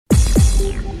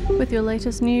With your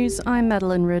latest news, I'm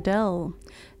Madeline Riddell.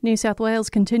 New South Wales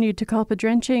continued to cop a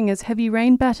drenching as heavy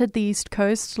rain battered the east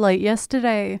coast late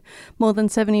yesterday. More than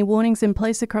 70 warnings in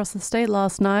place across the state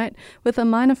last night, with a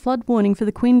minor flood warning for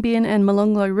the Queanbeyan and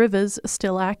Molonglo rivers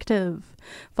still active.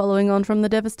 Following on from the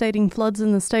devastating floods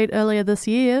in the state earlier this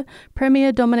year,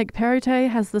 Premier Dominic Perrottet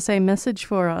has the same message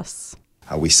for us.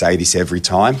 We say this every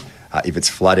time. If it's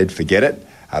flooded, forget it.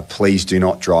 Please do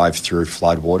not drive through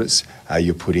floodwaters.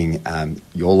 You're putting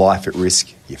your life at risk,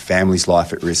 your family's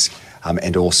life at risk,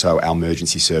 and also our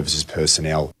emergency services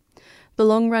personnel. The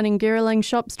long-running Girralang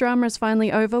Shops drama is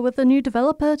finally over, with a new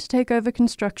developer to take over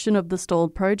construction of the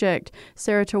stalled project.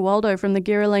 Sarah Tewaldo from the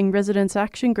Girralang Residents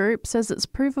Action Group says it's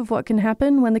proof of what can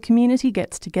happen when the community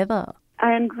gets together.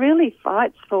 And really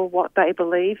fights for what they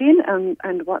believe in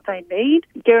and what they need.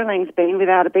 Girralang's been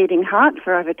without a beating heart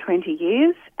for over 20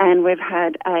 years, and we've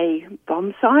had a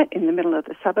bomb site in the middle of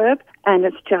the suburb, and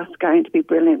it's just going to be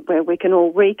brilliant where we can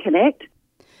all reconnect.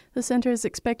 The centre is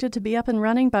expected to be up and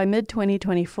running by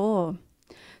mid-2024.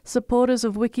 Supporters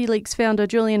of WikiLeaks founder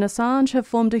Julian Assange have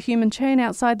formed a human chain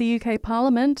outside the UK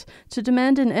Parliament to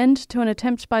demand an end to an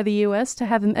attempt by the US to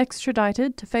have him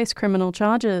extradited to face criminal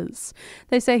charges.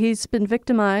 They say he's been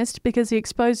victimised because he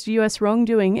exposed US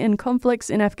wrongdoing in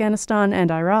conflicts in Afghanistan and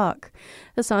Iraq.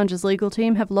 Assange's legal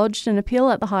team have lodged an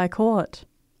appeal at the High Court.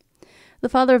 The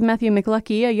father of Matthew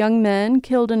McLuckie, a young man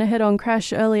killed in a head-on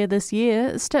crash earlier this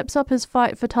year, steps up his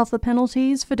fight for tougher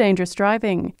penalties for dangerous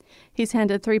driving. He's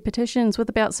handed 3 petitions with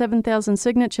about 7,000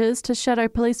 signatures to Shadow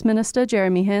Police Minister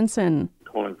Jeremy Hanson.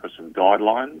 Calling for some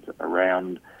guidelines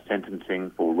around sentencing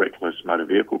for reckless motor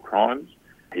vehicle crimes.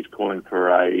 He's calling for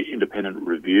an independent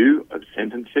review of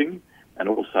sentencing and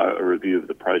also a review of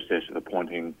the process of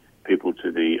appointing people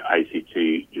to the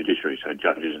ACT judiciary, so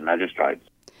judges and magistrates.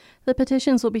 The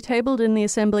petitions will be tabled in the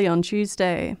Assembly on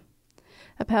Tuesday.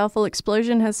 A powerful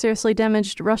explosion has seriously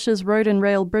damaged Russia's road and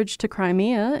rail bridge to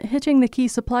Crimea, hitting the key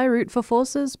supply route for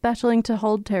forces battling to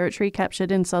hold territory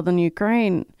captured in southern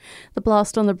Ukraine. The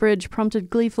blast on the bridge prompted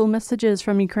gleeful messages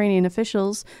from Ukrainian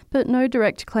officials, but no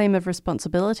direct claim of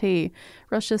responsibility.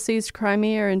 Russia seized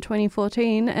Crimea in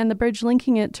 2014, and the bridge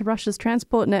linking it to Russia's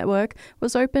transport network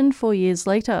was opened 4 years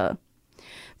later.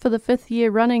 For the 5th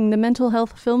year running, the Mental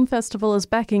Health Film Festival is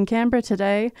back in Canberra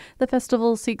today. The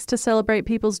festival seeks to celebrate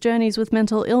people's journeys with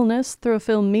mental illness through a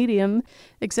film medium.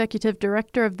 Executive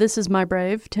Director of This Is My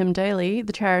Brave, Tim Daly,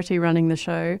 the charity running the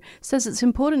show, says it's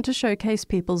important to showcase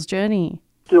people's journey.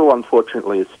 Still,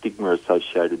 unfortunately, a stigma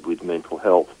associated with mental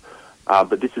health,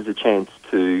 but this is a chance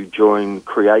to join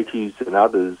creatives and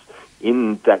others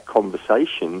in that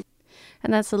conversation.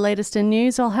 And that's the latest in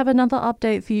news. I'll have another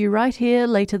update for you right here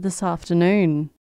later this afternoon.